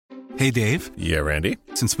Hey, Dave. Yeah, Randy?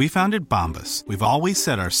 Since we founded Bombas, we've always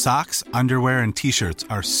said our socks, underwear, and T-shirts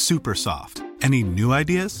are super soft. Any new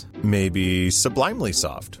ideas? Maybe sublimely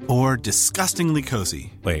soft. Or disgustingly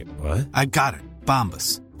cozy. Wait, what? I got it.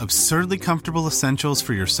 Bombas. Absurdly comfortable essentials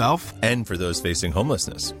for yourself and for those facing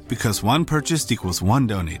homelessness. Because one purchased equals one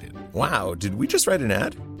donated. Wow, did we just write an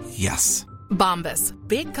ad? Yes. Bombas.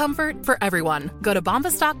 Big comfort for everyone. Go to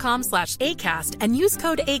bombas.com/ACAST and use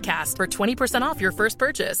code ACAST for 20% off your first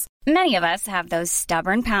purchase. Many of us have those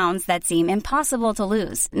stubborn pounds that seem impossible to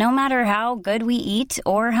lose, no matter how good we eat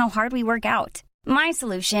or how hard we work out. My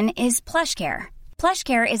solution is PlushCare.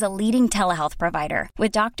 PlushCare is a leading telehealth provider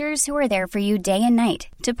with doctors who are there for you day and night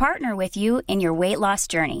to partner with you in your weight loss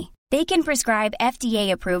journey. They can prescribe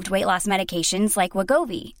FDA-approved weight loss medications like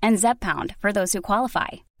Wegovy and Zepbound for those who qualify.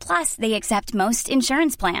 Plus, they accept most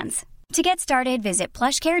insurance plans. To get started, visit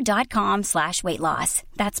plushcare.com/weightloss.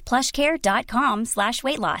 That's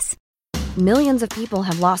plushcare.com/weightloss. Millions of people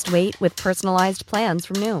have lost weight with personalized plans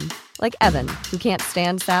from Noom. Like Evan, who can't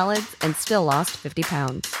stand salads and still lost 50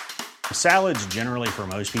 pounds. Salads generally for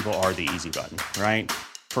most people are the easy button, right?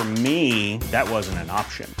 For me, that wasn't an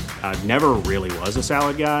option. I never really was a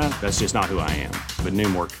salad guy. That's just not who I am. But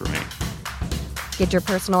Noom worked for me. Get your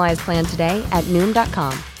personalized plan today at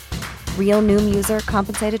Noom.com. Real Noom user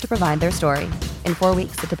compensated to provide their story. In 4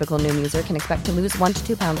 weeks, the typical Noom user can expect to lose 1 to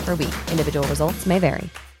 2 pounds per week. Individual results may vary.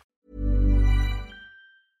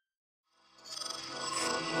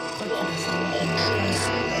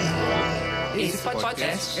 Esse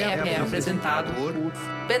podcast é apresentado por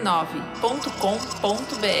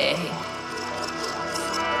b9.com.br.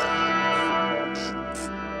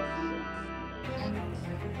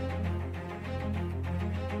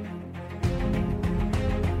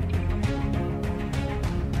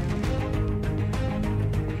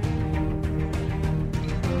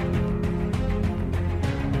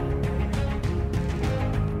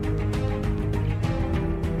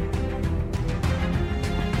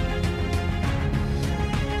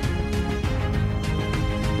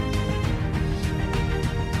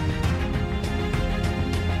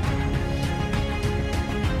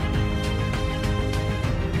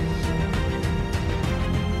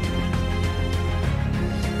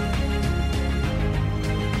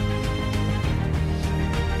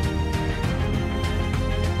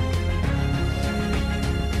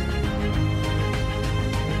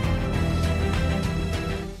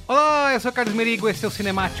 Olá, eu sou o Carlos Merigo, esse é o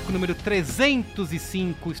Cinemático número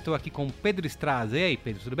 305. Estou aqui com o Pedro Estraza. E aí,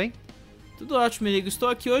 Pedro, tudo bem? Tudo ótimo, Merigo. Estou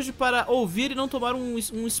aqui hoje para ouvir e não tomar um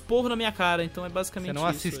esporro na minha cara, então é basicamente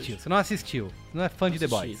isso. Você não assistiu, você não é fã de The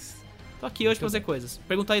Boys. Tô aqui hoje pra fazer coisas,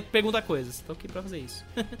 perguntar coisas, tô aqui pra fazer isso.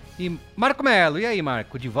 E Marco Melo, e aí,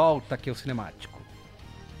 Marco, de volta aqui ao Cinemático.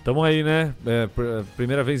 Tamo aí, né?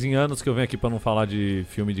 Primeira vez em anos que eu venho aqui pra não falar de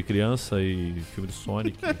filme de criança e filme do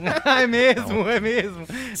Sonic. É mesmo, é mesmo.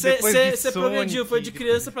 Você progrediu, foi de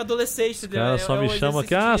criança pra adolescente, entendeu? Os caras só me chamam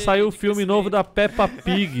aqui, saiu o filme novo da Peppa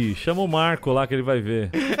Pig. Chama o Marco lá que ele vai ver.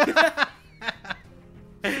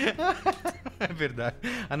 É verdade.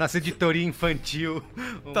 A nossa editoria infantil.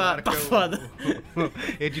 Tá foda. O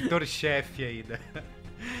editor-chefe aí da...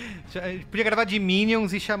 A gente podia gravar de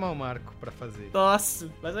Minions e chamar o Marco pra fazer. Nossa,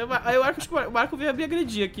 mas aí eu acho que o Marco veio me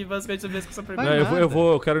agredir aqui, basicamente, com essa pergunta. Não,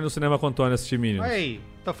 eu quero ir no cinema com o Antônio assistir Minions. Olha aí,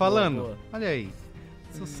 tô falando? Boa. Olha aí,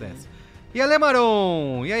 sucesso. E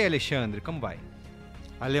Alemaron? E aí, Alexandre, como vai?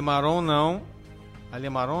 Alemaron não.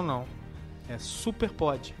 É Super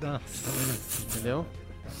Pod. Nossa. Entendeu?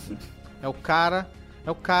 É o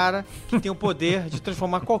cara que tem o poder de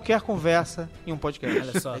transformar qualquer conversa em um podcast.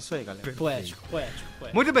 Olha só. É isso aí, galera. Poético.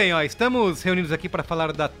 Muito bem, ó, estamos reunidos aqui para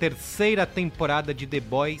falar da terceira temporada de The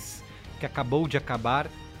Boys, que acabou de acabar,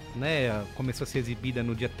 né? Começou a ser exibida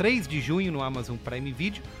no dia 3 de junho no Amazon Prime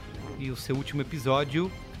Video, e o seu último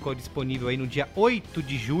episódio ficou disponível aí no dia 8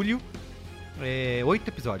 de julho. 8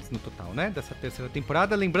 episódios no total, né? Dessa terceira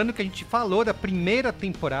temporada. Lembrando que a gente falou da primeira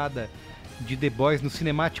temporada de The Boys no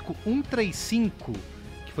Cinemático 135,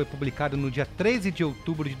 que foi publicado no dia 13 de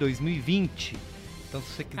outubro de 2020. Então, se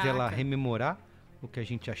você quiser lá rememorar o que a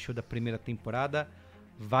gente achou da primeira temporada,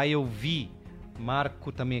 vai ouvir.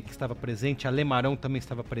 Marco também aqui estava presente, Alemarão também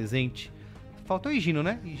estava presente. Faltou Higino,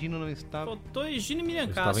 né? Higino não estava. Faltou Higino e Miriam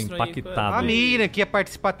Castro. Estava impactado. A Miriam, que ia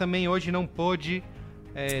participar também hoje, não pôde.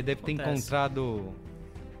 Deve ter encontrado...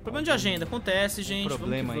 Problema de agenda, acontece, gente.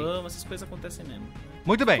 Problema vamos, essas coisas acontecem mesmo.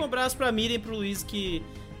 Muito bem. Um abraço pra Miriam e pro Luiz que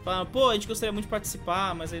falaram, pô, a gente gostaria muito de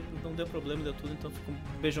participar, mas aí não deu problema, deu tudo, então fica um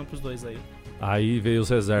beijão pros dois aí. Aí veio os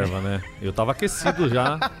reserva, né? Eu tava aquecido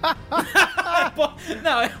já. Pô,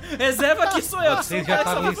 não, reserva aqui sou eu. Vocês já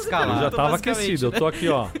estavam escalados. Eu já tava aquecido, eu tô aqui,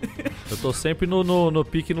 ó. Eu tô sempre no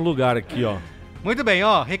pique no lugar aqui, ó. Muito bem,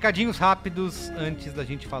 ó, recadinhos rápidos antes da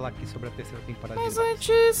gente falar aqui sobre a terceira temporada. Mas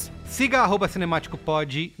antes... Siga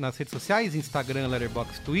 @cinemáticopod nas redes sociais, Instagram,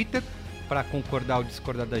 Letterboxd, Twitter, pra concordar ou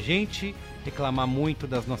discordar da gente, reclamar muito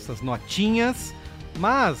das nossas notinhas,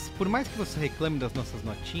 mas, por mais que você reclame das nossas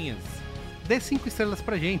notinhas, dê 5 estrelas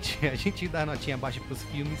pra gente. A gente dá notinha baixa pros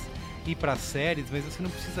filmes e pras séries, mas você não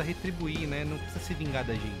precisa retribuir, né? Não precisa se vingar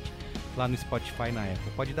da gente lá no Spotify e na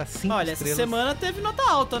Apple. Pode dar 5 estrelas. Olha, essa semana teve nota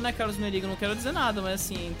alta, né, Carlos Merigo? Não quero dizer nada, mas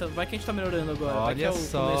assim, então vai que a gente tá melhorando agora. Olha vai que é o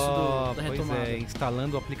só, começo da pois retomada. é,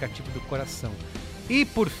 instalando o aplicativo do coração. E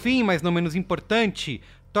por fim, mas não menos importante,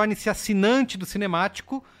 torne-se assinante do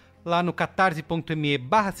Cinemático lá no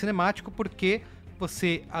catarse.me/cinemático, porque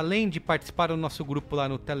você, além de participar do nosso grupo lá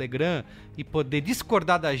no Telegram e poder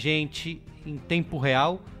discordar da gente em tempo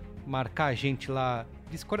real, marcar a gente lá,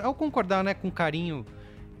 discordar, ou concordar, né, com carinho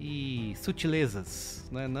e sutilezas,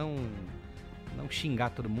 né, não xingar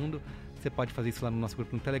todo mundo, você pode fazer isso lá no nosso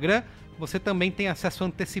grupo no Telegram. Você também tem acesso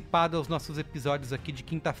antecipado aos nossos episódios aqui de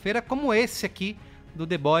quinta-feira, como esse aqui do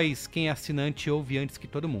The Boys. Quem é assinante ouve antes que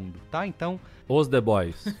todo mundo, tá? Então... Os The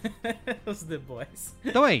Boys. Os The Boys.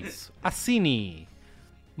 Então é isso. Assine.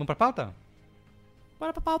 Vamos pra pauta?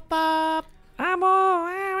 Bora pra pauta. Amor.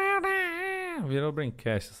 Virou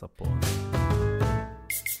Braincast essa porra.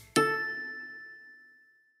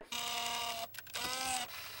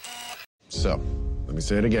 So, let me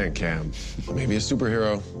say it again, Cam. Maybe a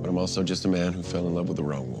superhero, but I'm also just a man who fell in love with the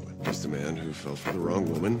wrong woman. Just a man who fell for the wrong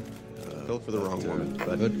woman. Fell for the wrong woman.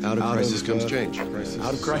 But out of crisis comes change.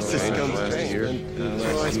 Out of crisis comes change.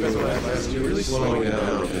 So I spent the last year really slowing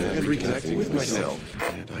down and reconnecting with myself.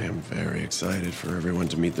 And I am very excited for everyone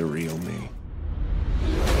to meet the real me.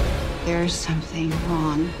 There's something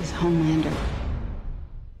wrong with Homelander.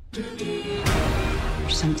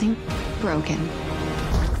 There's something broken.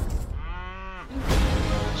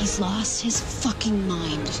 He's lost his fucking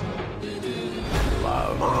mind.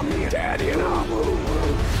 Love, Mommy, Daddy, and Abu.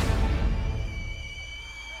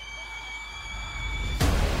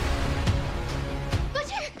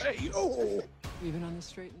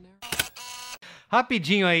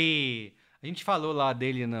 Rapidinho aí. A gente falou lá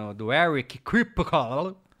dele, do Eric Kripke,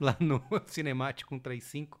 lá no Cinemático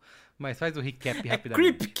 135. Mas faz o recap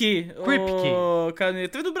rapidamente. Kripke. Cara,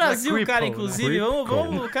 teve do Brasil, Cripple, cara, inclusive. né?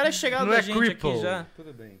 Vamos, o cara é chegado Não da é gente Cripple. aqui já.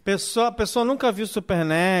 Tudo bem. A pessoa nunca viu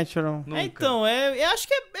Supernatural. Nunca. Então, eu acho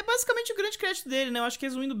que é basicamente o grande crédito dele, né? Eu acho que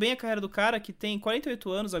resumindo bem a carreira do cara, que tem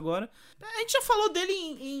 48 anos agora. A gente já falou dele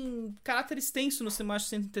em caráter extenso no Cinemático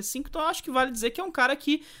 135, então eu acho que vale dizer que é um cara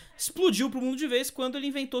que explodiu pro mundo de vez quando ele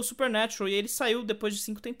inventou Supernatural, e ele saiu depois de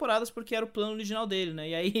 5 temporadas porque era o plano original dele, né?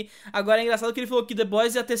 E aí, agora é engraçado que ele falou que The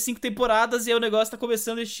Boys ia ter 5 temporadas e aí o negócio tá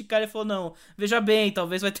começando a esticar, e ele falou, não, veja bem,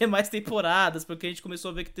 talvez vai ter mais temporadas, porque a gente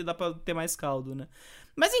começou a ver que dá pra ter mais caldo, né?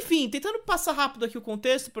 Mas enfim, tentando passar rápido aqui o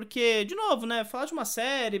contexto, porque, de novo, né, falar de uma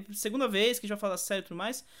série, segunda vez que a gente vai falar da série e tudo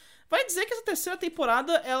mais, vai dizer que essa terceira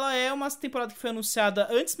temporada, ela é uma temporada que foi anunciada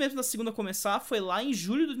antes mesmo da segunda começar, foi lá em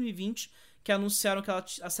julho de 2020, que anunciaram que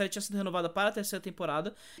a série tinha sido renovada para a terceira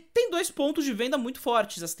temporada. Tem 2 pontos de venda muito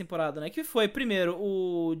fortes essa temporada, né? Que foi, primeiro,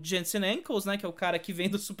 o Jensen Ackles, né? Que é o cara que vem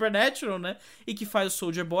do Supernatural, né? E que faz o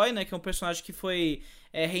Soldier Boy, né? Que é um personagem que foi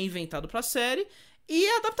reinventado pra série. E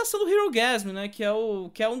a adaptação do Herogasm, né? Que é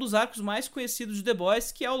um dos arcos mais conhecidos de The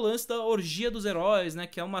Boys, que é o lance da orgia dos heróis, né?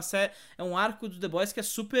 Que é um arco do The Boys que é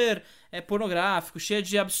super pornográfico, cheio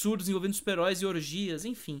de absurdos envolvendo super-heróis e orgias,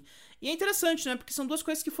 enfim. E é interessante, né? Porque são 2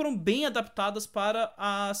 coisas que foram bem adaptadas para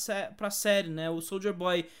a série, né? O Soldier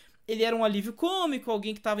Boy, ele era um alívio cômico,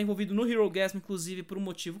 alguém que estava envolvido no Herogasm, inclusive, por um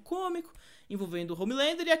motivo cômico, envolvendo o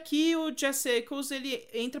Homelander. E aqui o Jesse Ackles, ele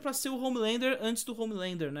entra para ser o Homelander antes do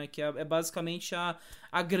Homelander, né? Que é basicamente a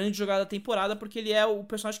grande jogada da temporada, porque ele é o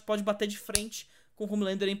personagem que pode bater de frente com o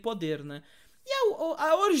Homelander em poder, né? E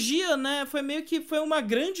a orgia, né, foi uma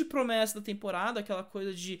grande promessa da temporada, aquela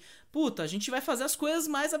coisa de, puta, a gente vai fazer as coisas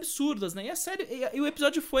mais absurdas, né, e a série, e o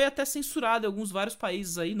episódio foi até censurado em vários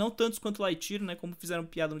países aí, não tantos quanto Lightyear, né, como fizeram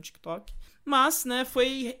piada no TikTok, mas, né,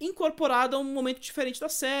 foi incorporado a um momento diferente da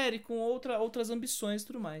série, com outras ambições e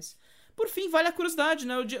tudo mais. Por fim, vale a curiosidade,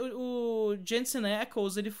 né, o Jensen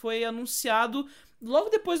Ackles, ele foi anunciado logo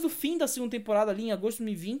depois do fim da segunda temporada, ali em agosto de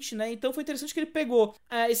 2020, né? Então foi interessante que ele pegou...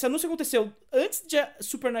 esse anúncio aconteceu antes de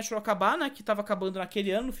Supernatural acabar, né? Que tava acabando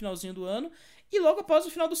naquele ano, no finalzinho do ano. E logo após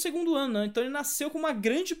o final do segundo ano, né? Então ele nasceu com uma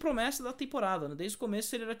grande promessa da temporada, né? Desde o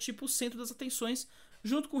começo ele era tipo o centro das atenções,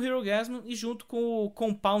 junto com o Herogasm e junto com o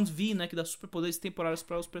Compound V, né? Que dá superpoderes temporários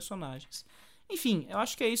para os personagens. Enfim, eu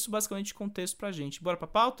acho que é isso basicamente de contexto pra gente. Bora pra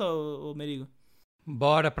pauta, ô Merigo?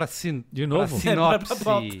 Bora pra De novo? sinopse. Bora pra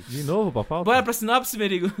pauta. De novo, pra pauta? Bora pra sinopse,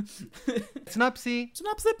 Merigo. Sinopse.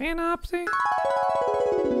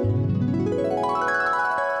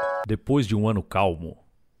 Depois de um ano calmo,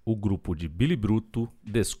 o grupo de Billy Bruto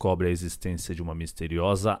descobre a existência de uma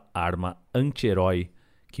misteriosa arma anti-herói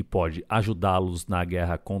que pode ajudá-los na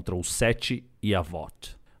guerra contra o Sete e a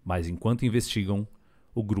Vought. Mas enquanto investigam,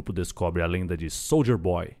 o grupo descobre a lenda de Soldier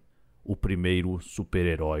Boy, o primeiro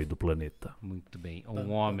super-herói do planeta. Muito bem.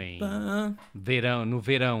 Um homem no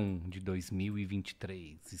verão de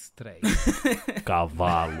 2023. Estreia.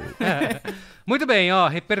 Cavalo. Muito bem, ó.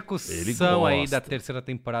 Repercussão aí gosta. da terceira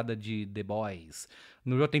temporada de The Boys.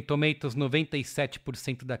 No Rotten Tomatoes,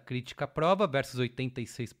 97% da crítica aprova versus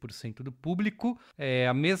 86% do público. É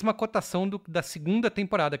a mesma cotação da segunda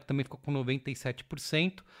temporada, que também ficou com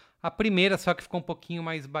 97%. A primeira só que ficou um pouquinho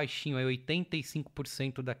mais baixinho, aí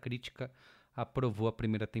 85% da crítica aprovou a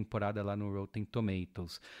primeira temporada lá no Rotten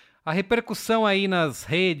Tomatoes. A repercussão aí nas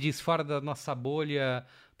redes, fora da nossa bolha,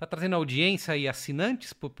 tá trazendo audiência e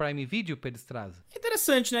assinantes pro Prime Video, Pedro Estraza? É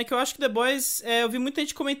interessante, né, que eu acho que The Boys, eu vi muita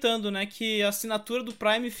gente comentando, né, que a assinatura do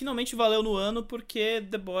Prime finalmente valeu no ano porque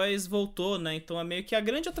The Boys voltou, né, então é meio que a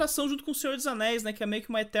grande atração junto com o Senhor dos Anéis, né, que é meio que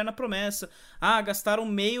uma eterna promessa. Gastaram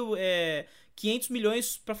 500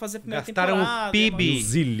 milhões pra fazer a primeira temporada. Gastaram o PIB. Um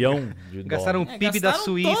zilhão de Gastaram o PIB da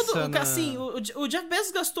Suíça. Assim, o Jeff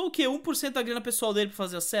Bezos gastou o quê? 1% da grana pessoal dele pra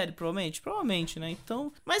fazer a série, provavelmente? Provavelmente, né?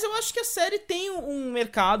 Então, mas eu acho que a série tem um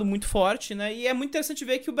mercado muito forte, né? E é muito interessante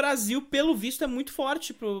ver que o Brasil, pelo visto, é muito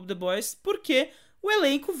forte pro The Boys, porque o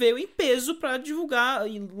elenco veio em peso pra divulgar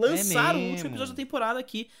e lançar o último episódio da temporada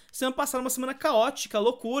aqui. Semana passada, uma semana caótica,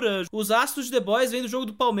 loucura. Os astros de The Boys vêm do jogo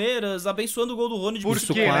do Palmeiras, abençoando o gol do Rony de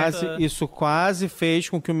bicicleta. Isso quase fez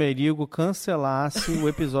com que o Merigo cancelasse o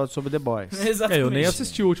episódio sobre The Boys. Exatamente. Eu nem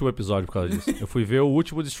assisti o último episódio por causa disso. Eu fui ver o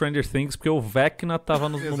último de Stranger Things porque o Vecna tava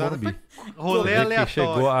no Morumbi. Rolê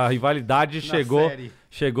aleatório. A rivalidade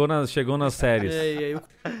chegou nas séries.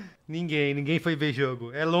 Ninguém foi ver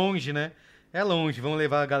jogo. É longe, né? É longe, vamos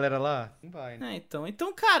levar a galera lá? Não vai, né?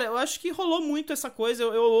 Então, cara, eu acho que rolou muito essa coisa.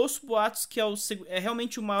 Eu ouço boatos que é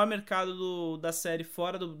realmente o maior mercado da série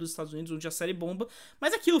fora dos Estados Unidos, onde a série bomba.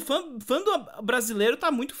 Mas aquilo, o fã do brasileiro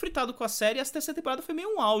tá muito fritado com a série e essa terceira temporada foi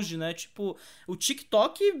meio um auge, né? Tipo, o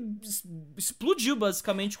TikTok explodiu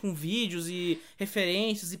basicamente com vídeos e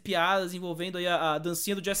referências e piadas envolvendo aí a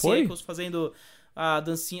dancinha do Jesse Ackles fazendo a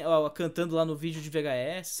dancinha, cantando lá no vídeo de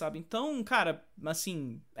VHS, sabe? Então, cara,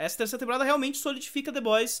 assim, essa terceira temporada realmente solidifica The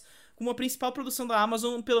Boys como a principal produção da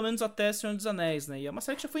Amazon, pelo menos até Senhor dos Anéis, né? E é uma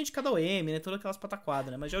série que já foi indicada ao Emmy, né? Todas aquelas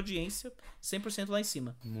pataquadas, né? Mas de audiência, 100% lá em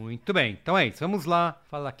cima. Muito bem. Então é isso. Vamos lá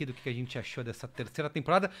falar aqui do que a gente achou dessa terceira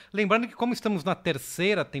temporada. Lembrando que como estamos na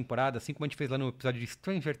terceira temporada, assim como a gente fez lá no episódio de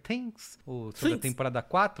Stranger Things, sobre a temporada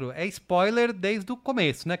 4, é spoiler desde o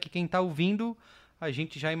começo, né? Que quem tá ouvindo, a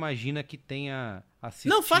gente já imagina que tenha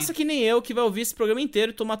assistido. Não faça que nem eu, que vai ouvir esse programa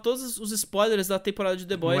inteiro e tomar todos os spoilers da temporada de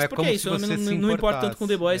The Boys, porque é isso, eu não importo tanto com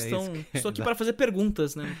The Boys, então estou aqui para fazer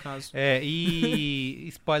perguntas, né, no caso. E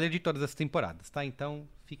spoiler de todas as temporadas, tá? Então,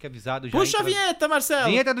 fique avisado já. Puxa a vinheta, Marcelo!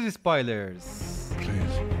 Vinheta dos spoilers.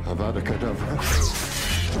 Please, Avada Kedavra.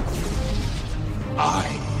 I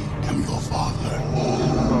am your father.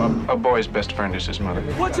 A boy's best friend is his mother.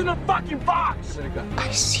 What's in the fucking box?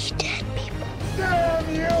 I see dead people.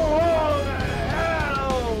 Damn you all to hell!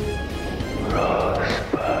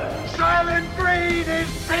 Rosebud. Silent breed is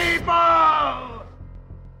people!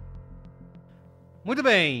 Muito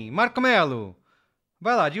bem, Marco Melo.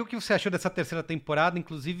 Vai lá, diga o que você achou dessa terceira temporada,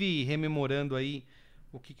 inclusive rememorando aí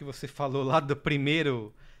o que você falou lá da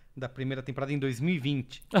primeira temporada em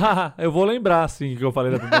 2020. Eu vou lembrar, sim, o que eu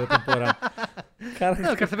falei da primeira temporada. Cara, não,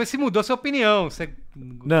 eu quero saber se mudou a sua opinião.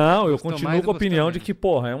 Não, eu continuo com a opinião de que,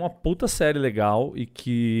 porra, é uma puta série legal e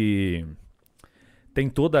que tem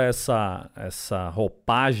toda essa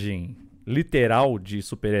roupagem literal de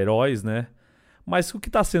super-heróis, né? Mas o que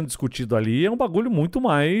tá sendo discutido ali é um bagulho muito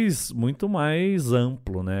mais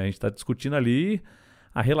amplo, né? A gente tá discutindo ali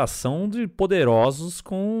a relação de poderosos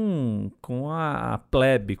com a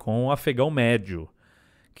plebe, com o afegão médio.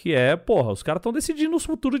 Que é, porra, os caras estão decidindo o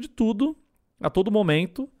futuro de tudo a todo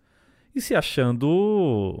momento e se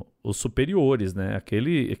achando os superiores, né?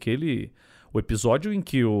 O episódio em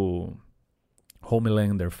que o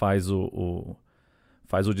Homelander faz o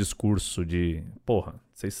discurso de, porra,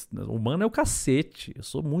 o humano é o cacete, eu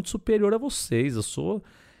sou muito superior a vocês,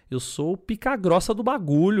 eu sou pica grossa do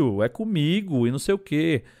bagulho, é comigo e não sei o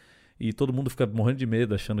quê. E todo mundo fica morrendo de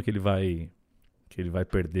medo, achando que ele vai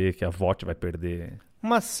perder, que a Vought vai perder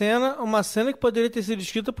Uma cena que poderia ter sido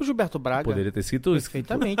escrita por Gilberto Braga. Poderia ter sido...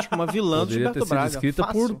 Perfeitamente, uma vilã do Gilberto Braga. Poderia ter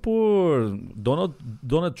sido escrita por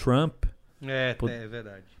Donald Trump. É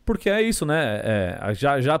verdade. Porque é isso, né?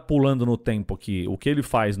 Já pulando no tempo aqui, o que ele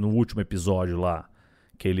faz no último episódio lá,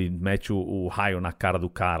 que ele mete o raio na cara do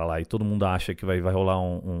cara lá e todo mundo acha que vai rolar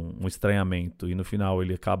um estranhamento e no final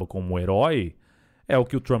ele acaba como um herói, é o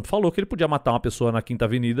que o Trump falou, que ele podia matar uma pessoa na Quinta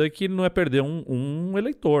Avenida e que ele não ia perder um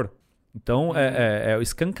eleitor. Então é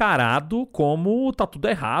escancarado como tá tudo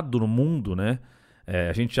errado no mundo, né?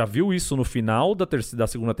 A gente já viu isso no final da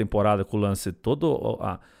segunda temporada com o lance todo...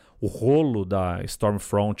 o rolo da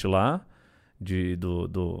Stormfront lá,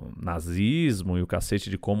 do nazismo e o cacete,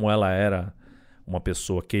 de como ela era uma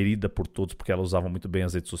pessoa querida por todos, porque ela usava muito bem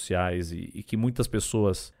as redes sociais e que muitas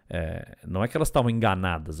pessoas, não é que elas estavam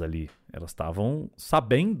enganadas ali, elas estavam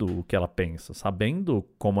sabendo o que ela pensa, sabendo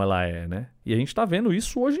como ela é, né? E a gente tá vendo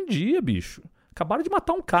isso hoje em dia, bicho. Acabaram de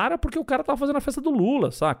matar um cara porque o cara tava fazendo a festa do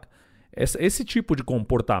Lula, saca? Esse tipo de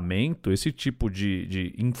comportamento, esse tipo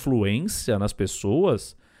de influência nas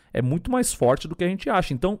pessoas é muito mais forte do que a gente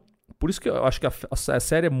acha. Então, por isso que eu acho que a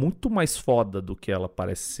série é muito mais foda do que ela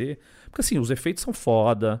parece ser. Porque, assim, os efeitos são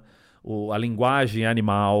foda, a linguagem é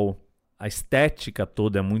animal, a estética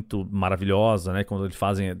toda é muito maravilhosa, né? Quando eles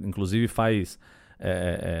fazem, inclusive fazem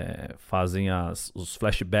os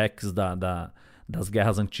flashbacks das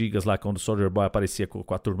guerras antigas lá, quando o Soldier Boy aparecia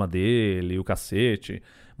com a turma dele, o cacete.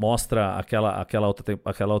 Mostra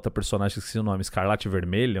aquela outra personagem, que esqueci o nome, Escarlate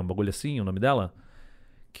Vermelha, um bagulho assim, o nome dela?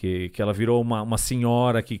 Que ela virou uma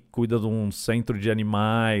senhora que cuida de um centro de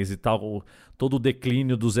animais e tal, todo o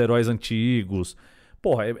declínio dos heróis antigos.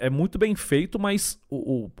 Porra, é muito bem feito, mas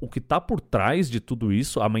o que tá por trás de tudo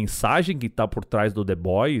isso, a mensagem que tá por trás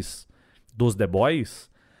dos The Boys,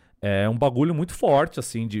 é um bagulho muito forte,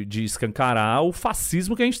 assim, de escancarar o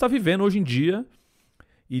fascismo que a gente tá vivendo hoje em dia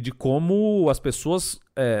e de como as pessoas,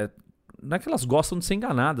 não é que elas gostam de ser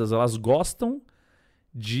enganadas, elas gostam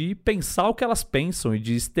de pensar o que elas pensam e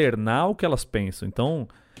de externar o que elas pensam. Então,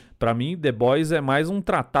 pra mim, The Boys é mais um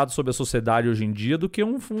tratado sobre a sociedade hoje em dia do que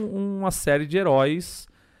uma série de heróis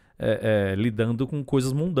lidando com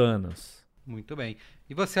coisas mundanas. Muito bem.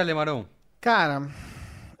 E você, Alemarão? Cara,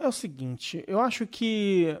 é o seguinte, eu acho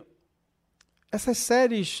que essas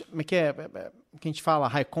séries, que a gente fala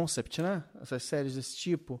high concept, né? Essas séries desse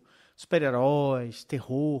tipo, super-heróis,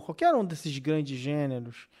 terror, qualquer um desses grandes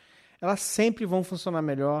gêneros, elas sempre vão funcionar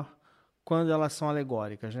melhor quando elas são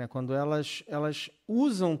alegóricas, né? Quando elas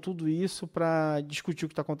usam tudo isso para discutir o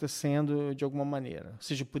que está acontecendo de alguma maneira,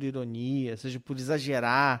 seja por ironia, seja por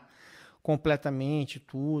exagerar completamente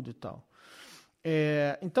tudo e tal.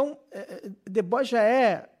 Então, The Boys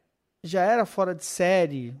já era fora de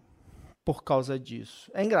série por causa disso.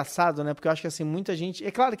 É engraçado, né? Porque eu acho que assim, muita gente... É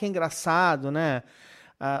claro que é engraçado, né?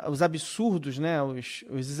 Os absurdos, né?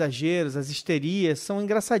 Os exageros, as histerias são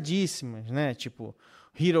engraçadíssimas, né? Tipo,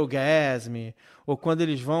 Herogasm, ou quando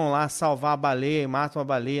eles vão lá salvar a baleia e matam a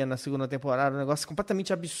baleia na segunda temporada, um negócio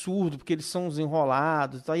completamente absurdo, porque eles são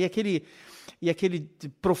enrolados e tal. E aquele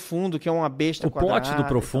Profundo, que é uma besta quadrada. O plot do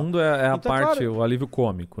Profundo é a então, parte, claro, o alívio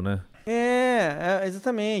cômico, né?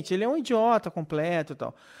 Exatamente. Ele é um idiota completo e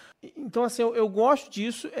tal. Então, assim, eu gosto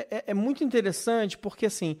disso. É muito interessante, porque,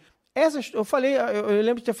 assim... eu falei, eu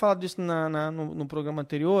lembro de ter falado isso no programa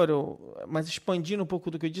anterior, mas expandindo um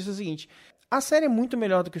pouco do que eu disse, é o seguinte: a série é muito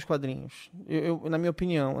melhor do que os quadrinhos, na minha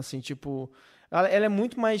opinião, assim, tipo, ela é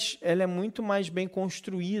muito mais bem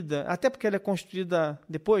construída, até porque ela é construída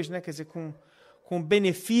depois, né, quer dizer, com o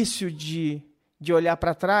benefício de olhar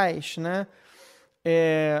para trás, né.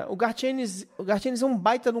 O Garth Ennis é um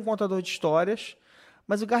baita de um contador de histórias,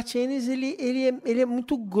 mas o Garth Ennis, ele é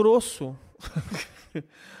muito grosso.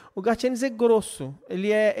 O Garth Ennis é grosso,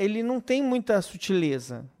 ele não tem muita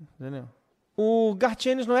sutileza, entendeu? O Garth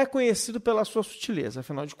Ennis não é conhecido pela sua sutileza,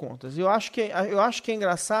 afinal de contas. Eu acho que é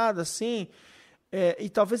engraçado, assim, e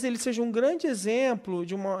talvez ele seja um grande exemplo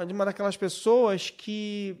de uma daquelas pessoas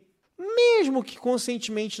que, mesmo que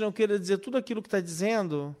conscientemente não queira dizer tudo aquilo que está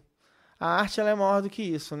dizendo, a arte ela é maior do que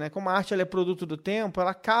isso, né? Como a arte ela é produto do tempo,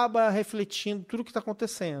 ela acaba refletindo tudo o que está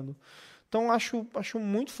acontecendo. Então, acho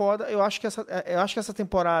muito foda. Eu acho que essa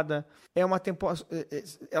temporada é uma temporada...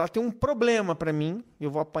 Ela tem um problema pra mim. Eu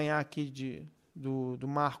vou apanhar aqui do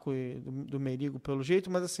Marco e do Merigo pelo jeito,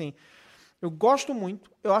 mas assim, eu gosto muito.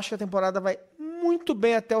 Eu acho que a temporada vai muito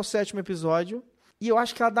bem até o 7º episódio. E eu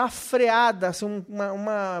acho que ela dá uma freada, assim,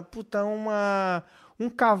 um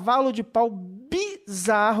cavalo de pau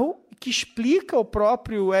bizarro que explica o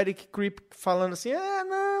próprio Eric Kripke falando assim,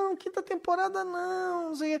 não, quinta temporada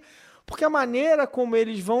não sei. Porque a maneira como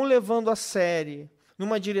eles vão levando a série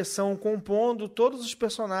numa direção, compondo todos os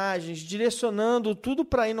personagens, direcionando tudo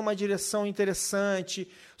para ir numa direção interessante,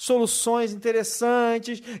 soluções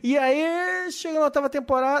interessantes. E aí chega na oitava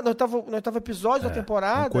temporada, no oitavo episódio da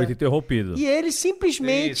temporada. Um coito interrompido. E eles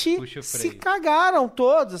simplesmente se cagaram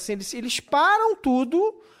todos. Assim, eles param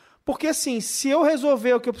tudo. Porque, assim, se eu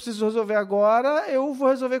resolver o que eu preciso resolver agora, eu vou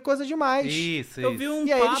resolver coisa demais. Eu vi um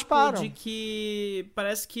papo de que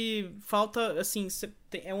parece que falta, assim,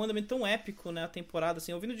 é um andamento tão épico, né, a temporada,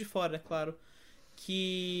 assim, ouvindo de fora, é claro,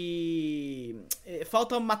 que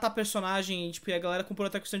falta matar personagem, tipo, e a galera comprou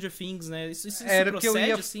até com Stranger Things, né? Isso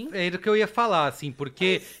procede, assim? Era o que eu ia falar, assim,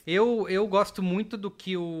 porque eu gosto muito do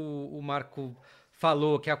que o Marco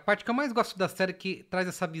falou, que é a parte que eu mais gosto da série, que traz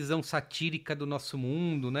essa visão satírica do nosso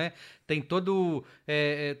mundo, né? Tem todo...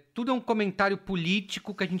 tudo é um comentário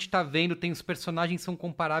político que a gente tá vendo, tem os personagens são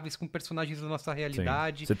comparáveis com personagens da nossa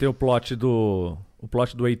realidade. Sim. Você tem o plot do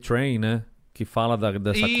A-Train, né? Que fala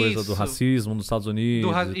dessa coisa do racismo nos Estados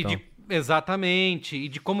Unidos e tal. Exatamente, e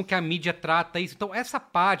de como que a mídia trata isso. Então, essa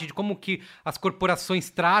parte de como que as corporações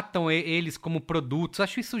tratam eles como produtos,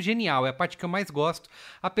 acho isso genial, é a parte que eu mais gosto.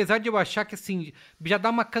 Apesar de eu achar que, assim, já dá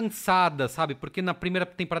uma cansada, sabe? Porque na primeira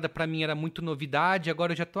temporada, pra mim, era muito novidade,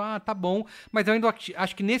 agora eu já tô, tá bom. Mas eu ainda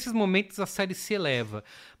acho que nesses momentos a série se eleva.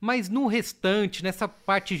 Mas no restante, nessa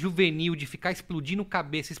parte juvenil de ficar explodindo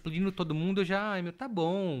cabeça, explodindo todo mundo, eu já, tá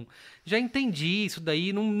bom. Já entendi isso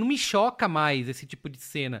daí, não me choca mais esse tipo de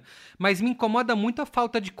cena. Mas me incomoda muito a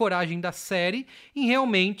falta de coragem da série em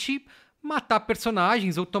realmente matar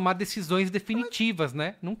personagens ou tomar decisões definitivas,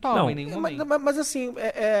 né? Não toma em nenhum momento. Mas assim,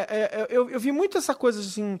 eu vi muito essa coisa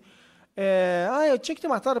assim... eu tinha que ter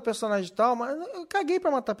matado o personagem e tal, mas eu caguei pra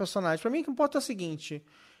matar personagem. Pra mim, o que importa é o seguinte...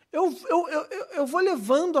 Eu vou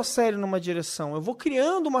levando a série numa direção, eu vou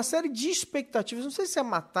criando uma série de expectativas. Não sei se é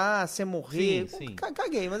matar, se é morrer. Sim.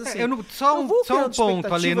 Caguei, mas assim. Só um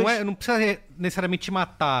ponto ali, não precisa necessariamente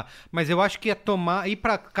matar, mas eu acho que ir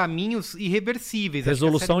pra caminhos irreversíveis.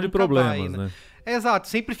 Resolução de problemas, né? Exato,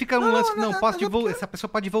 sempre fica um lance, essa pessoa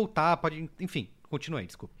pode voltar, enfim, continue aí,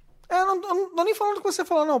 desculpa. Não tô nem falando o que você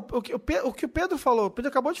falou, não. O que o Pedro falou, o Pedro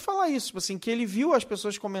acabou de falar isso, tipo assim, que ele viu as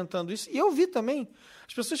pessoas comentando isso, e eu vi também.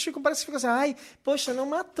 As pessoas parece que ficam assim, ai, poxa, não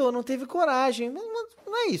matou, não teve coragem.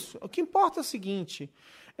 Não é isso. O que importa é o seguinte,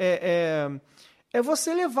 é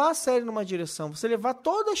você levar a série numa direção, você levar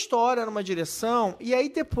toda a história numa direção, e aí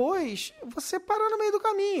depois você parar no meio do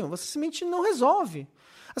caminho, você simplesmente não resolve.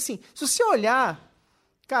 Assim, se você olhar,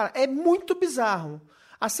 cara, é muito bizarro.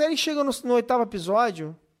 A série chega no 8º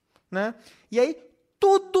episódio, né? E aí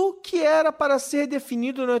tudo que era para ser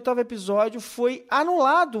definido no 8º episódio foi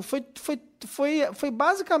anulado, foi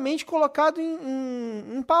basicamente colocado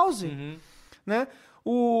em pause, né?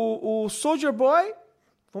 O Soldier Boy,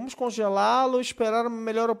 vamos congelá-lo, esperar uma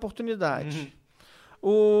melhor oportunidade.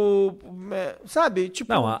 Sabe,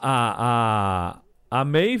 tipo... Não, a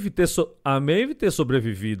Maeve ter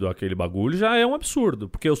sobrevivido àquele bagulho já é um absurdo,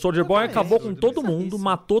 porque o Soldier Boy acabou com todo mundo,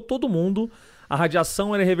 matou todo mundo. A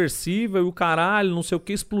radiação era irreversível e o caralho, não sei o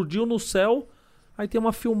que, explodiu no céu. Aí tem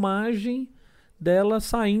uma filmagem dela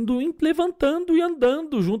saindo, levantando e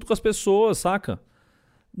andando junto com as pessoas, saca?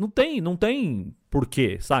 Não tem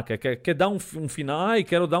porquê, saca? Quer dar um final,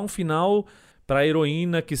 quero dar um final pra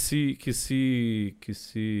heroína que se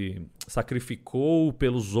sacrificou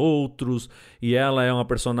pelos outros e ela é uma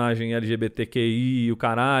personagem LGBTQI e o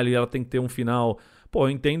caralho, e ela tem que ter um final... Pô, eu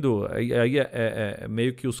entendo, aí é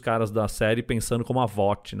meio que os caras da série pensando como a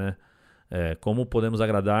VOT, né? Como podemos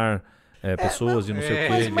agradar pessoas e não sei o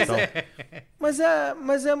que e tal.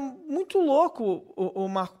 Mas é muito louco, o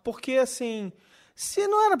Marco, porque assim, se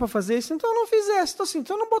não era pra fazer isso, então eu não fizesse. Então, assim,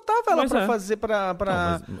 então eu não botava ela pra fazer, pra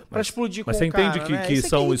explodir com o cara. Mas você entende que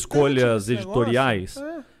são escolhas editoriais?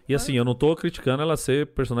 E assim, eu não tô criticando ela ser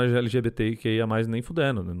personagem LGBTQIA+, nem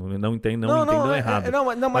fudendo. Não entendam errado.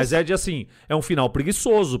 Mas é de assim, é um final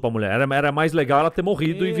preguiçoso pra mulher. Era mais legal ela ter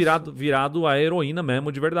morrido e virado a heroína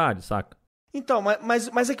mesmo de verdade, saca? Então,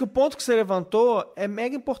 mas é que o ponto que você levantou é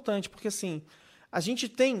mega importante, porque assim,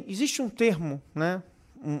 existe um termo, né?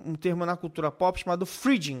 Um termo na cultura pop chamado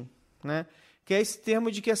fridging, né? Que é esse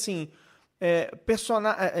termo de que assim,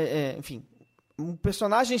 enfim...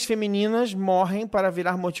 personagens femininas morrem para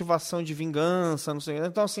virar motivação de vingança, não sei.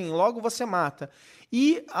 Então, assim, logo você mata.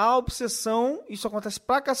 E a obsessão, isso acontece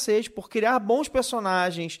pra cacete, por criar bons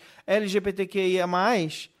personagens LGBTQIA+,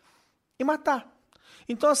 e matar.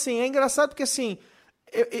 Então, assim, é engraçado porque, assim,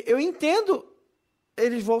 eu entendo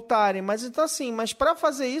eles voltarem. Mas então assim, mas pra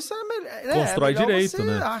fazer isso é melhor. Constrói direito, você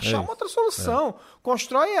né? achar uma outra solução.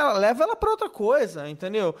 Constrói ela, leva ela pra outra coisa,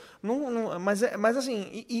 entendeu? Mas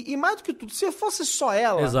assim, e mais do que tudo, se fosse só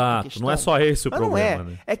ela. Exato, questão, não é só esse o problema,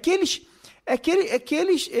 não é. né? É que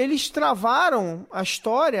eles travaram a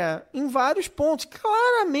história em vários pontos.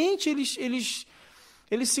 Claramente eles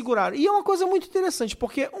seguraram. E é uma coisa muito interessante,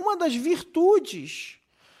 porque uma das virtudes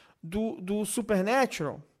do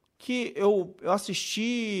Supernatural, que eu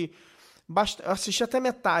assisti até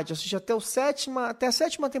metade, assisti até a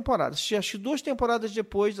sétima temporada. Assisti 2 temporadas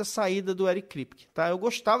depois da saída do Eric Kripke, tá? Eu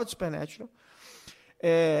gostava de Supernatural.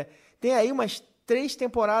 Tem aí umas 3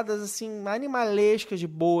 temporadas assim animalescas de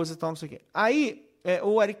boas e tal, não sei o quê. Aí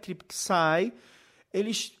o Eric Kripke sai,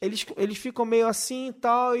 eles ficam meio assim e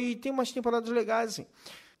tal, e tem umas temporadas legais assim.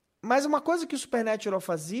 Mas uma coisa que o Supernatural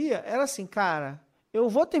fazia era assim, cara, eu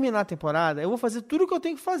vou terminar a temporada, eu vou fazer tudo o que eu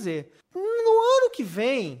tenho que fazer. No ano que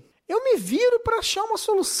vem, eu me viro para achar uma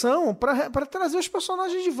solução, para trazer os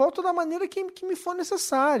personagens de volta da maneira que me for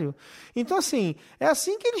necessário. Então, assim, é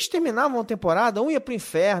assim que eles terminavam a temporada, um ia pro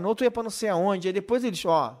inferno, outro ia para não sei aonde, aí depois eles,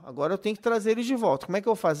 agora eu tenho que trazer eles de volta. Como é que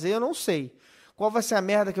eu vou fazer? Eu não sei. Qual vai ser a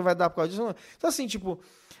merda que vai dar por causa disso? Então, assim, tipo...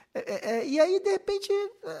 e aí, de repente,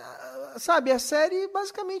 sabe, a série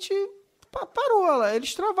basicamente parou.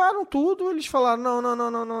 Eles travaram tudo, eles falaram,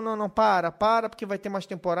 não, para, porque vai ter mais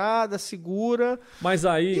temporada, segura. Mas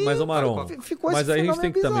aí, ô Maron, mas aí a gente tem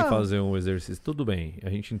que bizarro. também fazer um exercício. Tudo bem, a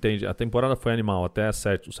gente entende, a temporada foi animal até o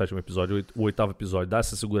 7º episódio, o 8º episódio dá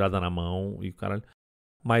essa segurada na mão e caralho.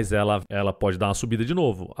 Mas ela pode dar uma subida de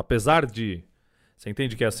novo, apesar de... Você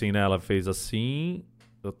entende que é assim, né? Ela fez assim...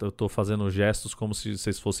 Eu tô fazendo gestos como se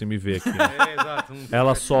vocês fossem me ver aqui. Né? Exato.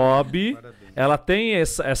 Ela sobe, ela tem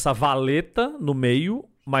essa valeta no meio,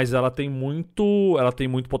 mas ela tem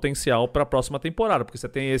muito potencial pra próxima temporada, porque você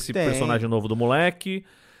tem esse personagem novo do moleque,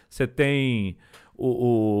 você tem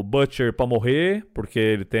o Butcher pra morrer, porque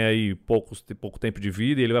ele tem aí pouco tempo de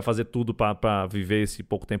vida e ele vai fazer tudo pra viver esse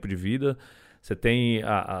pouco tempo de vida. Você tem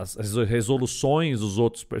as resoluções dos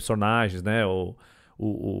outros personagens, né?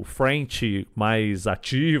 O French mais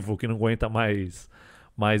ativo, que não aguenta mais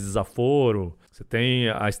desaforo. Você tem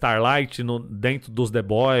a Starlight dentro dos The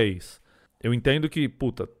Boys. Eu entendo que,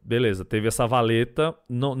 beleza, teve essa valeta.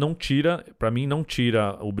 Não tira, pra mim, não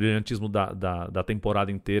tira o brilhantismo da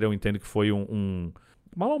temporada inteira. Eu entendo que foi uma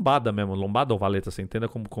lombada mesmo. Lombada ou valeta, você entenda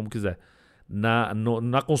como quiser.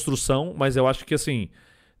 Na construção, mas eu acho que, assim,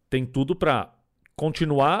 tem tudo pra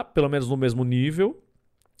continuar, pelo menos no mesmo nível.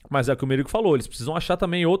 Mas é o que o Merigo falou, eles precisam achar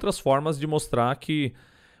também outras formas de mostrar que...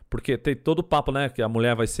 Porque tem todo o papo, né? Que a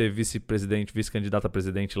mulher vai ser vice-candidata a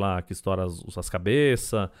presidente lá, que estoura as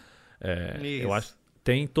cabeças. Eu acho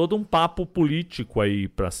tem todo um papo político aí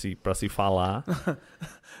pra se falar.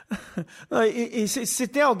 E se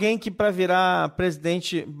tem alguém que pra virar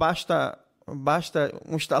presidente basta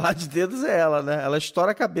um estalar de dedos, é ela, né? Ela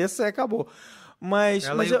estoura a cabeça e acabou. Mas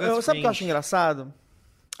sabe o que eu acho engraçado?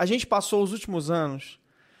 A gente passou os últimos anos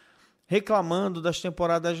reclamando das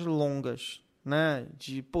temporadas longas, né?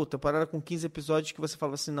 De, temporada com 15 episódios que você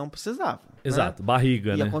falava assim, não precisava. Exato, né?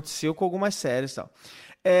 barriga, né? E aconteceu com algumas séries e tal.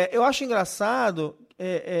 Eu acho engraçado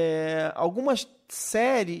algumas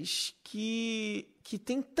séries que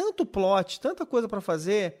tem tanto plot, tanta coisa pra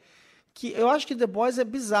fazer, que eu acho que The Boys é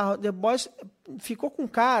bizarro. The Boys ficou com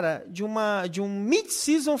cara de um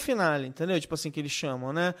mid-season finale, entendeu? Tipo assim, que eles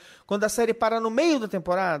chamam, né? Quando a série para no meio da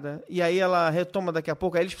temporada, e aí ela retoma daqui a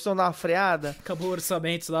pouco, aí eles precisam dar uma freada. Acabou o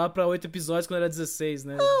orçamento lá pra 8 episódios quando era 16,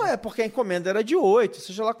 né? Não, porque a encomenda era de 8,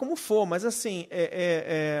 seja lá como for, mas assim,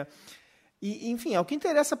 enfim, é o que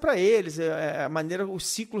interessa pra eles, a maneira, os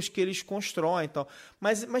ciclos que eles constroem e tal.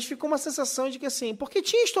 Mas ficou uma sensação de que assim, porque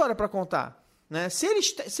tinha história pra contar. Né? Se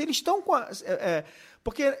eles estão com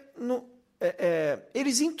porque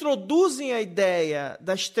eles introduzem a ideia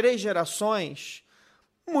das 3 gerações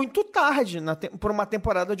muito tarde, por uma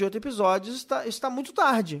temporada de 8 episódios, está muito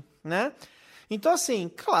tarde, né? Então, assim,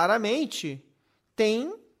 claramente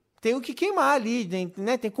tem o que queimar ali,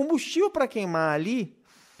 né? Tem combustível para queimar ali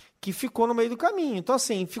que ficou no meio do caminho. Então,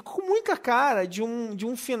 assim, ficou com muita cara de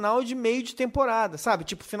um final de meio de temporada, sabe?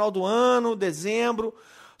 Tipo, final do ano, dezembro...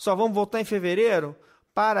 Só vamos voltar em fevereiro?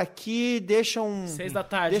 Para aqui, deixa 6 da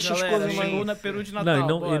tarde, deixa galera. As coisas Chegou na Peru de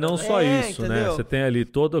Natal. E não só isso, entendeu? né? Você tem ali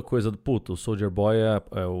toda a coisa do... o Soldier Boy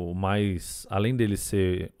é o mais... Além dele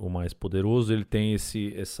ser o mais poderoso, ele tem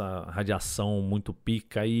essa radiação muito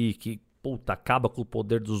pica aí, que, acaba com o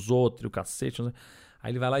poder dos outros e o cacete. Né?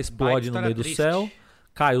 Aí ele vai lá, explode no meio do céu,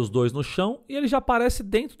 cai os dois no chão e ele já aparece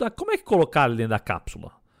dentro da... Como é que colocaram ele dentro da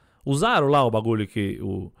cápsula? Usaram lá o bagulho que...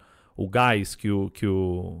 O gás que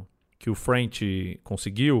o o French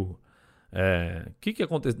conseguiu, que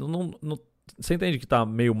aconteceu? Você entende que tá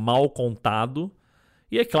meio mal contado.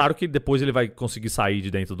 E é claro que depois ele vai conseguir sair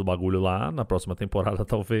de dentro do bagulho lá, na próxima temporada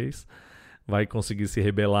talvez. Vai conseguir se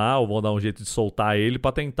rebelar ou vão dar um jeito de soltar ele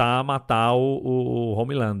pra tentar matar o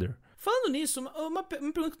Homelander. Falando nisso, uma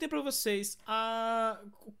pergunta que eu tenho pra vocês.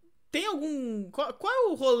 Tem algum... Qual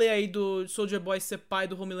é o rolê aí do Soldier Boy ser pai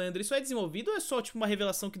do Homelander? Isso é desenvolvido ou é só tipo uma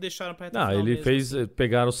revelação que deixaram pra reta final ele mesmo, fez... assim?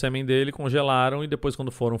 Pegaram o sêmen dele, congelaram e depois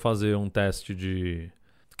quando foram fazer um teste de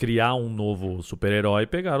criar um novo super-herói,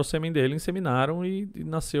 pegaram o sêmen dele, inseminaram e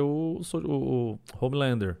nasceu o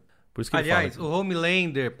Homelander. Por isso que aliás, ele o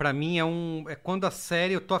Homelander, pra mim, é quando a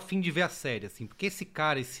série, eu tô afim de ver a série, assim. Porque esse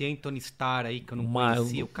cara, esse Anthony Starr aí, que eu não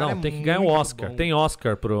conhecia, o cara tem que ganhar um Oscar. Bom. Tem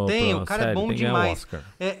Oscar pro o cara série, é bom tem demais.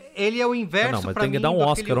 Ele é o inverso mas pra mim. Tem que dar um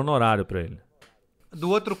Oscar honorário pra ele. Do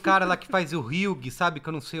outro cara lá que faz o Hugh, sabe? Que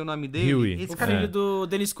eu não sei o nome dele. Huey. Esse O cara, filho do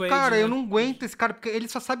Dennis Quaid. Cara, né? eu não aguento esse cara, porque ele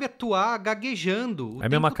só sabe atuar gaguejando. É a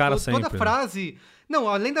mesma cara sempre. Toda frase... Não,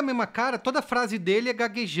 além da mesma cara, toda frase dele é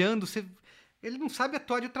gaguejando. Ele não sabe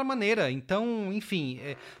atuar de outra maneira. Então, enfim...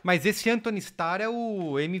 Mas esse Anthony Starr é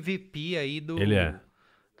o MVP aí do... Ele é.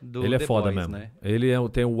 Ele é The foda Boys, mesmo. Né? Ele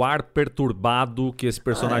tem o ar perturbado que esse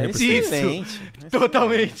personagem precisa. Isso,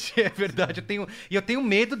 totalmente, é verdade. Eu tenho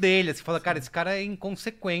medo dele. Você fala, cara, esse cara é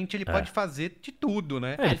inconsequente, ele pode fazer de tudo,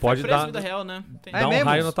 né? Ele pode dar, vida real, né? dar um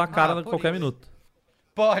raio na tua cara a qualquer minuto.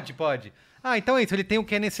 Pode. Então é isso, ele tem o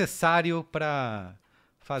que é necessário pra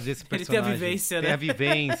fazer esse personagem. Ele tem a vivência, né? Tem a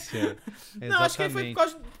vivência. Não, acho que ele foi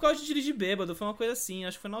por causa de dirigir bêbado, foi uma coisa assim.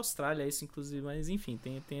 Acho que foi na Austrália isso, inclusive. Mas enfim,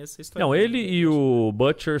 tem essa história. Não, ele e o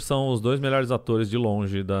Butcher são os dois melhores atores de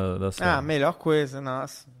longe da série. Melhor coisa,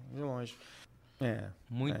 nossa, de longe.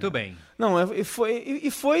 Muito bem. Não,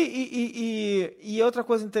 e outra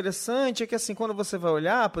coisa interessante é que assim, quando você vai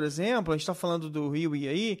olhar, por exemplo, a gente tá falando do Huey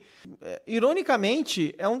aí,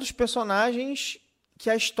 ironicamente, é um dos personagens que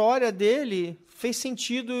a história dele fez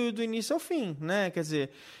sentido do início ao fim, né? Quer dizer,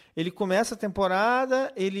 ele começa a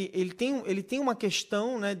temporada, ele tem uma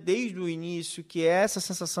questão, né, desde o início, que é essa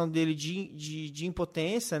sensação dele de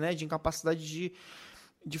impotência, né, de incapacidade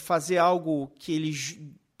de fazer algo que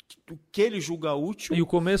ele julga útil. E o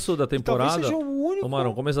começo da temporada... Talvez seja o único...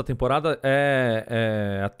 o começo da temporada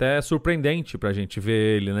é até surpreendente pra gente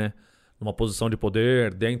ver ele, né? Numa posição de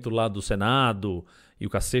poder, dentro lá do Senado, e o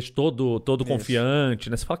cacete todo confiante,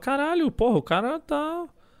 né? Você fala, caralho, porra, o cara tá...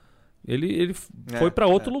 Ele foi pra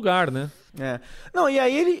outro lugar, né? Não, e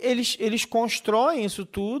aí eles constroem isso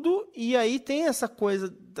tudo, e aí tem essa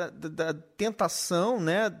coisa da tentação,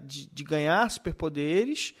 né, de ganhar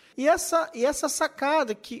superpoderes, e essa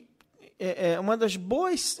sacada que é uma das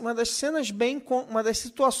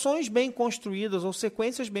situações bem construídas, ou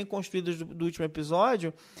sequências bem construídas do último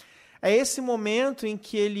episódio, é esse momento em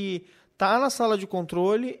que ele tá na sala de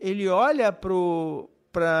controle, ele olha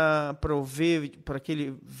para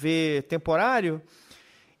aquele V temporário,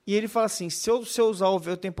 e ele fala assim, se eu usar o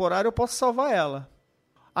V temporário, eu posso salvar ela.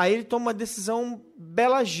 Aí ele toma uma decisão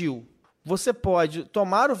Bela Gil. Você pode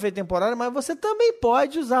tomar o V temporário, mas você também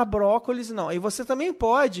pode usar brócolis, não. E você também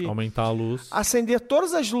pode aumentar a luz, acender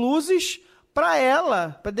todas as luzes para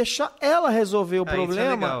ela, para deixar ela resolver o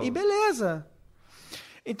problema, e beleza.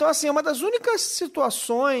 Então, assim, é uma das únicas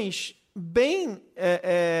situações bem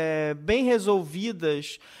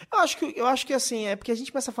resolvidas. Eu acho que assim, é porque a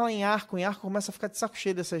gente começa a falar em arco começa a ficar de saco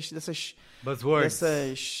cheio dessas buzzwords.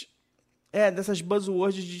 Dessas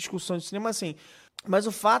buzzwords de discussão de cinema, assim. Mas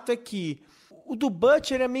o fato é que o do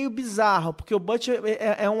Butcher é meio bizarro, porque o Butcher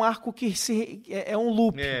é um arco que é um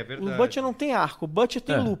loop. É verdade. O Butcher não tem arco, o Butcher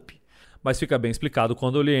tem loop. Mas fica bem explicado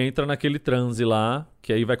quando ele entra naquele transe lá,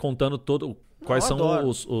 que aí vai contando quais são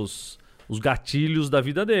os gatilhos da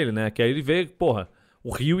vida dele, né? Que aí ele vê, porra,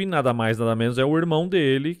 o Huey nada mais, nada menos é o irmão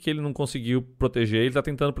dele, que ele não conseguiu proteger, ele tá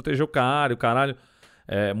tentando proteger o cara, e o caralho...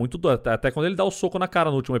 É muito doido. Até quando ele dá o soco na cara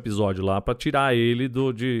no último episódio lá, pra tirar ele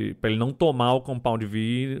pra ele não tomar o Compound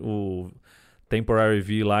V, o Temporary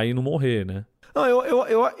V lá e não morrer, né? Não,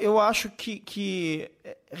 eu acho que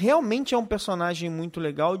realmente é um personagem muito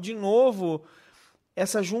legal. De novo,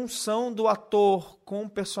 essa junção do ator com o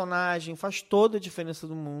personagem faz toda a diferença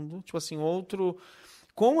do mundo. Tipo assim,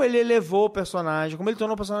 como ele elevou o personagem, como ele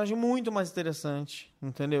tornou o personagem muito mais interessante,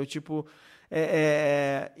 entendeu? Tipo,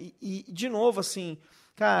 de novo, assim,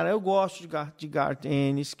 cara, eu gosto de Garth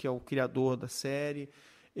Ennis, que é o criador da série.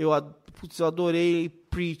 Eu adorei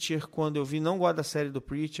Preacher quando eu vi. Não gosto da série do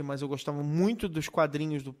Preacher, mas eu gostava muito dos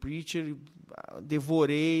quadrinhos do Preacher.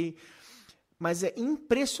 Devorei. Mas é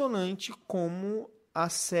impressionante como a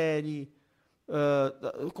série...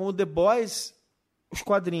 como The Boys, os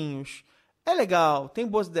quadrinhos, é legal, tem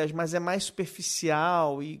boas ideias, mas é mais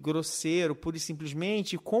superficial e grosseiro, pura e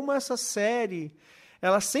simplesmente, como essa série,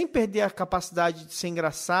 ela sem perder a capacidade de ser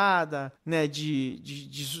engraçada, né,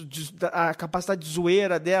 a capacidade de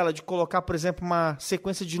zoeira dela, de colocar, por exemplo, uma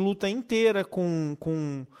sequência de luta inteira com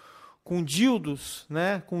dildos,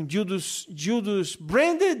 né, com dildos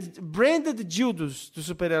branded dildos dos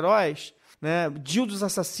super-heróis, né, dildos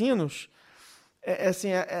assassinos.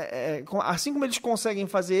 Assim como eles conseguem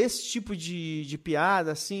fazer esse tipo de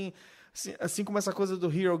piada, assim como essa coisa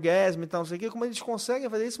do Hero-gasm e tal, não sei o quê, como eles conseguem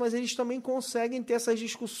fazer isso, mas eles também conseguem ter essas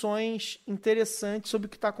discussões interessantes sobre o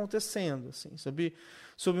que está acontecendo, assim, sobre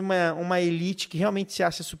uma elite que realmente se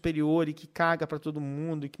acha superior e que caga para todo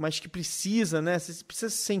mundo, mas que precisa, né, precisa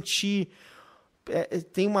se sentir...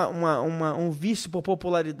 tem um vício por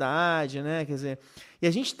popularidade, né? Quer dizer, e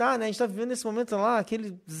a gente tá vivendo nesse momento lá,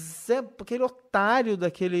 aquele otário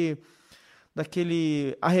daquele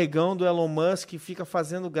arregão do Elon Musk que fica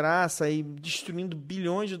fazendo graça e destruindo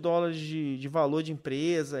bilhões de dólares de valor de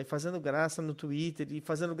empresa, e fazendo graça no Twitter, e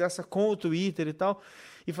fazendo graça com o Twitter e tal,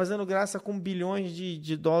 e fazendo graça com bilhões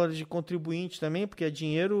de dólares de contribuintes também, porque é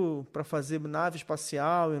dinheiro para fazer nave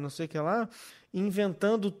espacial e não sei o que lá,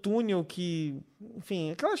 inventando túnel que... Enfim,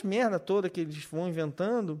 aquelas merda toda que eles vão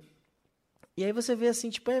inventando. E aí você vê assim,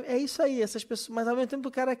 tipo, é isso aí, essas pessoas... Mas ao mesmo tempo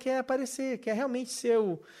o cara quer aparecer, quer realmente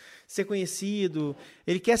ser conhecido,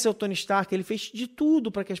 ele quer ser o Tony Stark, ele fez de tudo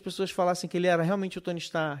para que as pessoas falassem que ele era realmente o Tony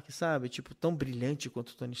Stark, sabe? Tipo, tão brilhante quanto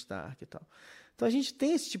o Tony Stark e tal. Então a gente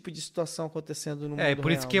tem esse tipo de situação acontecendo no mundo real.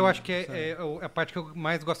 Por isso que eu acho que é a parte que eu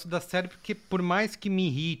mais gosto da série, porque por mais que me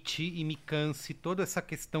irrite e me canse toda essa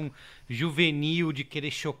questão juvenil de querer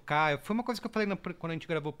chocar, foi uma coisa que eu falei quando a gente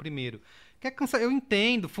gravou primeiro. Que é cansado, eu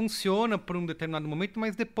entendo, funciona por um determinado momento,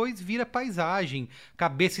 mas depois vira paisagem,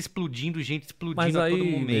 cabeça explodindo, gente explodindo a todo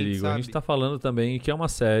momento, Merigo, sabe? A gente tá falando também que é uma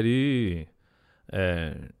série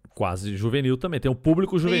quase juvenil também, tem um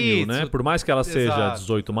público juvenil, isso, né? Por mais que ela seja exato.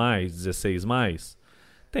 18 mais, 16 mais,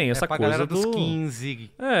 tem essa pra coisa galera dos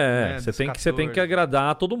 15, você tem que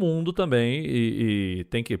agradar todo mundo também e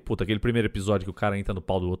tem que, aquele primeiro episódio que o cara entra no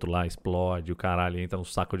pau do outro lá, explode, o caralho entra no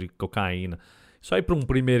saco de cocaína. Isso aí pra um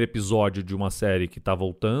primeiro episódio de uma série que tá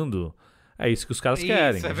voltando, é isso que os caras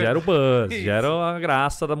querem. Gera o buzz, gera a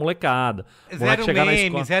graça da molecada. Zero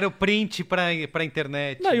meme, zero print pra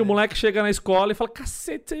internet. Não, e o moleque chega na escola e fala,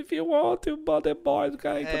 cacete, você viu ontem o Mother Boy, o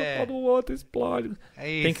cara entra no pau do outro, explode.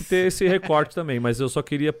 Tem que ter esse recorte também, mas eu só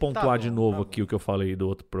queria pontuar de novo aqui o que eu falei do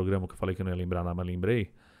outro programa, que eu falei que eu não ia lembrar nada, mas lembrei.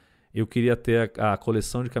 Eu queria ter a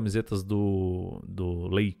coleção de camisetas do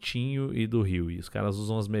Leitinho e do Rio. E os caras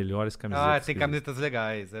usam as melhores camisetas. Tem camisetas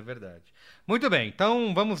legais, é verdade. Muito bem,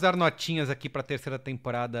 então vamos dar notinhas aqui para a terceira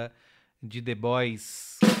temporada de The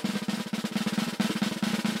Boys.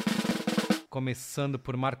 Começando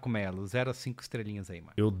por Marco Melo, 0 a 5 estrelinhas aí,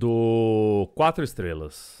 Marco. Eu dou 4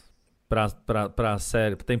 estrelas pra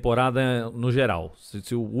série, pra temporada no geral.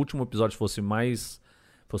 Se o último episódio fosse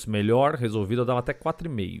melhor resolvido, eu dava até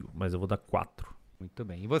 4,5, mas eu vou dar 4. Muito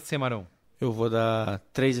bem. E você, Marão? Eu vou dar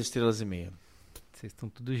 3 estrelas e meia. Vocês estão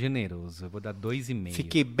tudo generosos. Eu vou dar 2,5.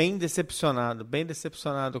 Fiquei bem decepcionado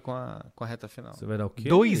com a reta final. Você vai dar o quê?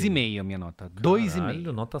 2,5 a minha nota.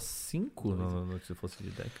 2,5. Nota 5 se fosse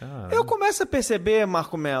de 10, cara. Eu começo a perceber,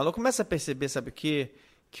 Marco Melo, sabe o quê?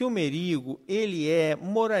 Que o Merigo, ele é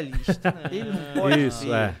moralista. Ele não pode ver.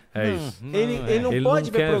 Isso. Ele não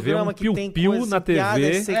pode ver programa que tem coisa na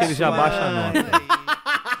TV que ele já baixa a nota.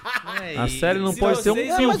 A série não pode ser um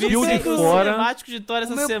piu-piu de fora.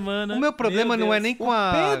 O meu problema não é nem com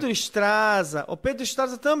o Pedro Estraza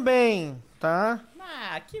também, tá?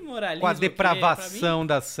 Que moralismo. Com a depravação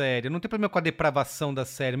da série. Eu não tenho problema com a depravação da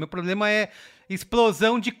série. Meu problema é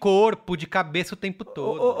explosão de corpo, de cabeça o tempo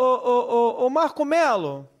todo. Ô Marco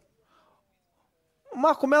Melo.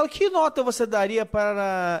 Marco Melo, que nota você daria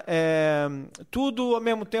para tudo ao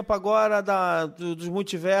mesmo tempo agora dos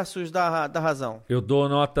multiversos da razão? Eu dou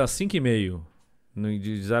nota 5,5,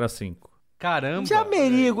 de 0 a 5. Caramba!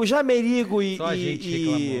 Jamerigo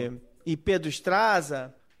e Pedro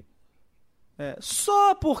Estraza,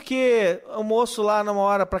 só porque o moço lá numa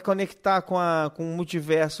hora para conectar com o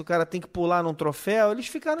multiverso, o cara tem que pular num troféu, eles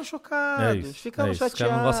ficaram chocados, ficaram chateados. Os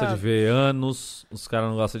caras não gostam de ver anos, os caras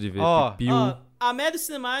não gostam de ver piu. A média do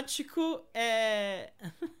cinemático é...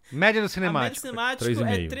 Média do cinemático. A média do cinemático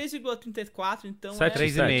é 3,34, então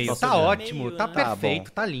 3,5. Tá ótimo, tá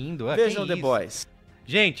perfeito, tá lindo. Vejam The Boys.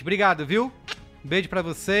 Gente, obrigado, viu? Um beijo pra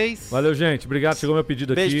vocês. Valeu, gente. Obrigado. Chegou meu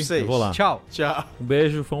pedido beijo aqui. Pra vocês. Eu vou lá. Tchau. Um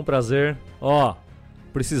beijo, foi um prazer.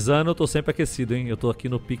 Precisando, eu tô sempre aquecido, hein? Eu tô aqui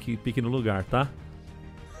no pique no lugar, tá?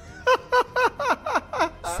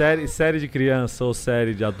 série de criança ou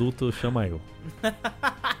série de adulto, chama eu.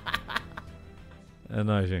 É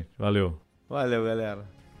nóis, gente. Valeu. Valeu, galera.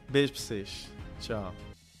 Beijo pra vocês. Tchau.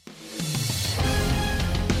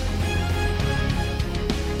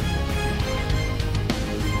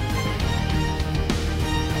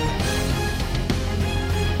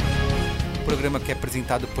 O programa que é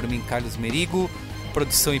apresentado por mim, Carlos Merigo,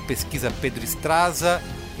 produção e pesquisa Pedro Estraza,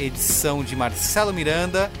 edição de Marcelo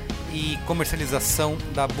Miranda e comercialização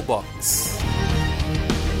da Bubox.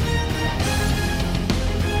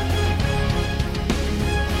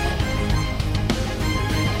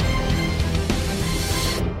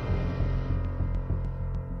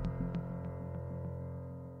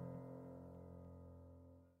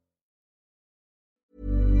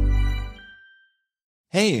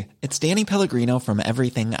 Hey, it's Danny Pellegrino from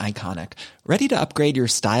Everything Iconic. Ready to upgrade your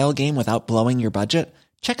style game without blowing your budget?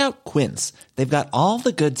 Check out Quince. They've got all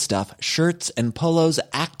the good stuff, shirts and polos,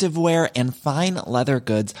 activewear, and fine leather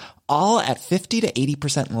goods, all at 50 to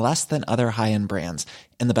 80% less than other high-end brands.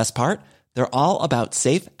 And the best part? They're all about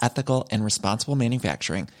safe, ethical, and responsible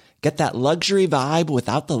manufacturing. Get that luxury vibe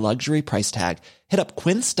without the luxury price tag. Hit up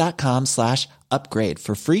quince.com/upgrade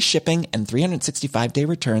for free shipping and 365-day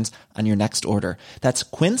returns on your next order. That's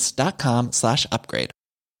quince.com/upgrade.